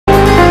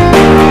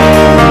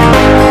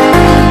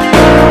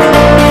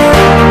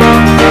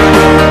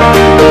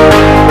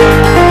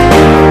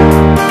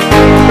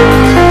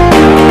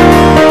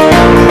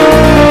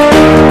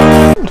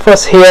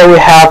breakfast here we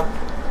have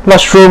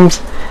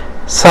mushrooms,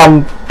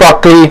 some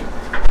broccoli,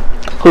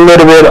 a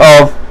little bit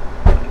of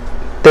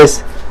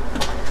this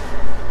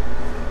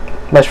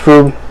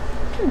mushroom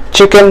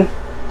chicken,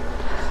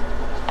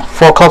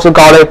 4 cloves of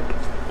garlic,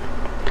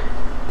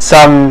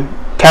 some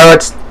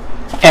carrots,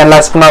 and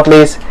last but not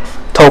least,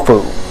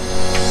 tofu.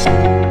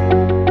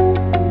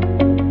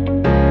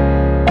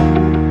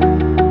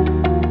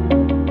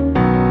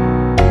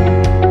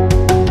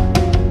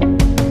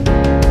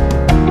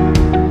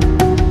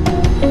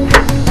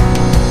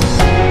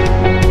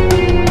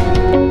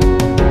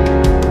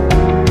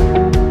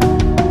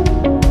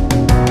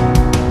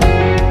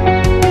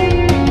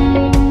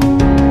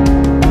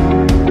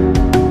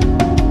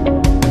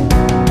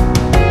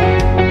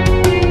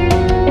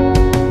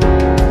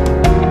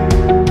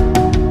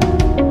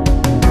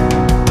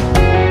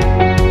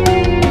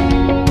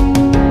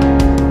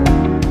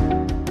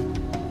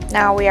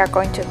 Now we are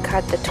going to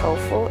cut the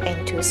tofu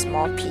into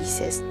small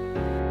pieces.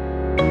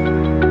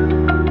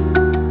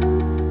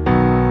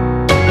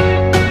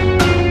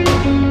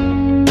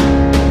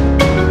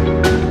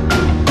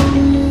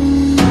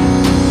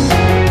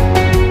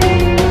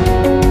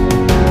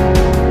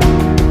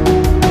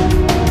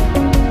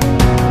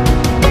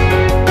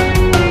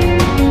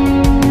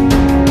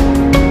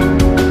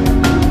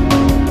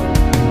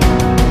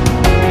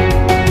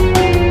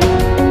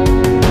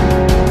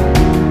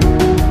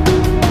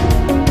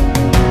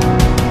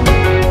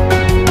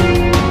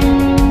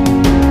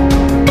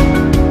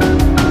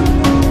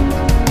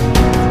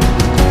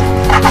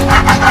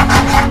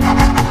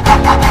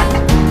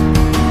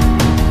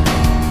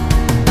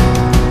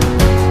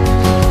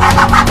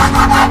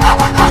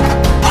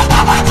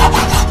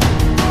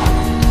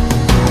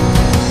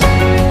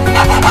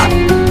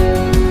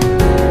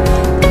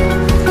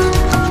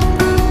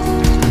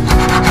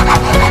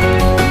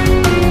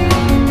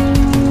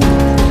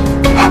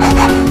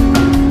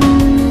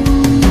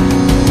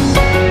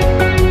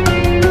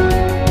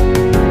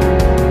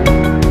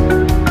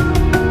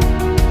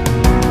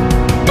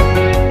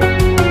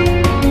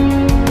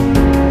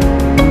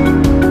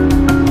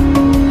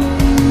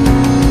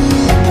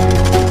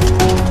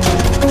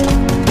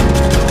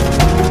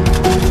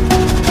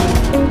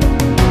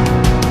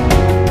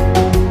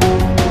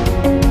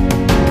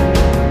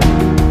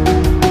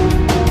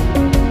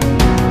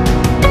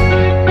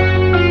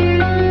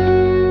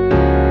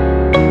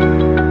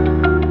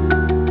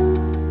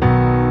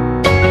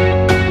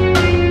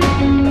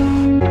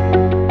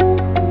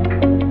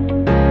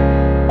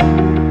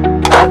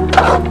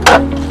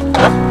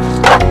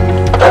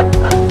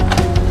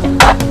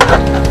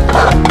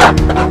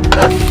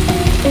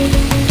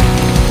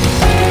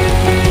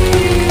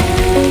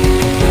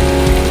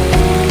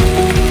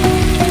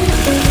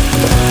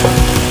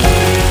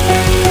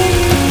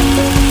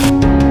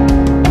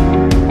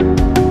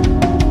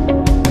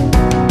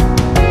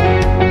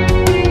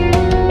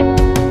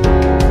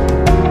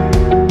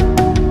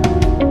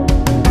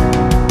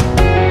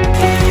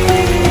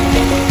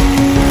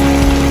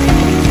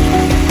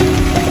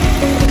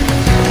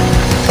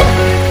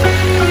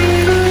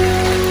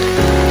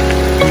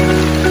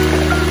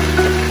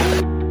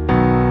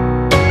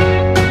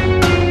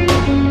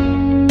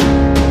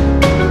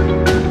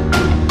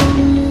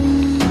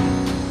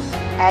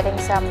 Adding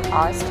some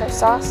oyster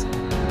sauce.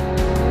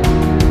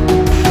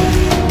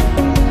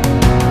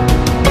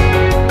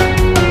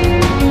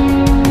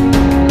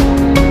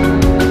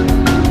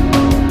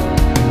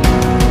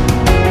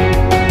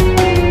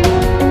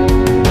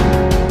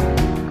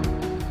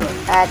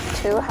 Add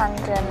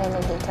 200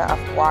 milliliters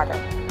of water.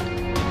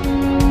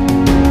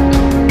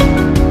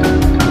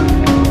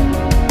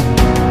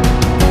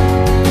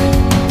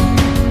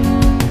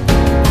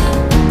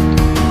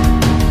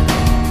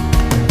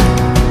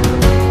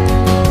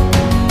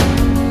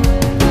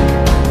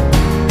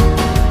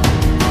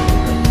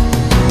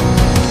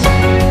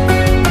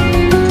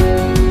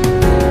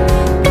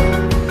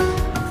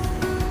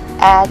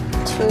 Add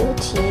 2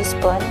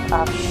 teaspoons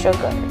of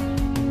sugar.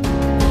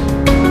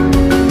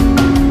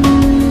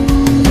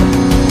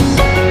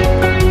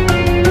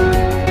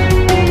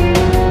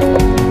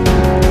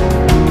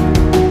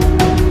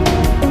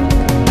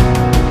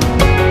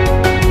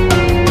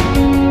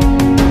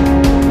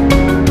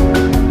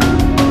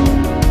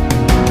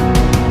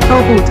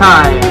 Tofu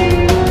time!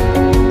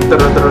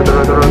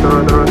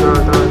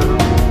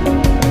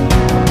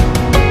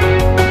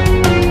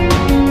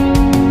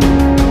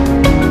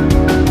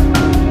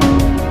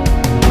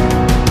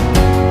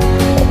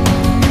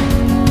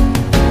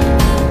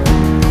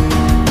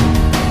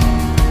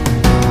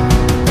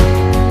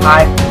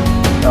 Hi.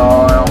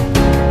 No.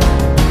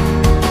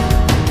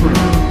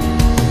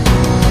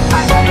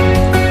 Hi.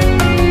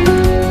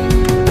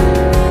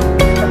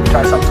 Let me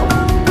try some tofu.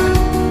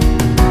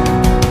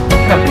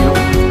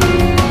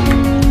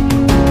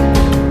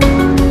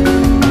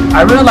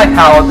 I really like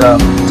how the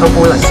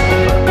tofu is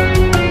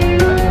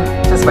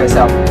just by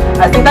itself.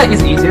 I think that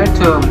it's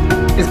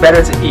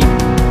better to eat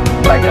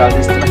like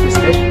this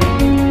dish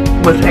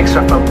with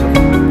extra tofu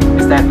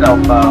instead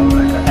of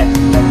like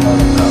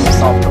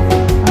soft tofu.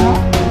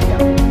 Yeah,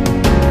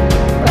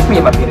 that's me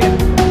in my opinion.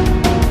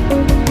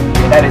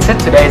 that is it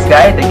today's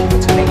guide. Thank you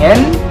for tuning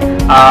in.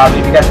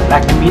 If you guys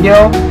like the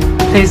video,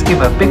 please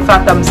give a big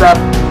fat thumbs up,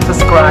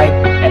 subscribe,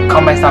 and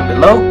comment down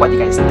below what you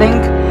guys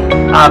think.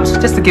 So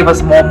just to give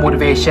us more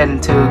motivation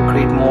to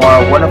create more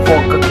wonderful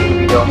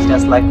cooking videos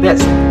just like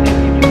this.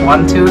 And if you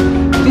want to,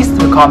 please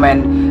do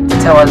comment to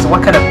tell us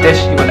what kind of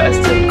dish you want us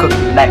to cook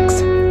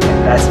next. And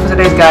that's for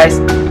today's guys.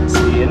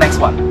 See you next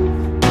one.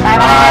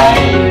 Bye.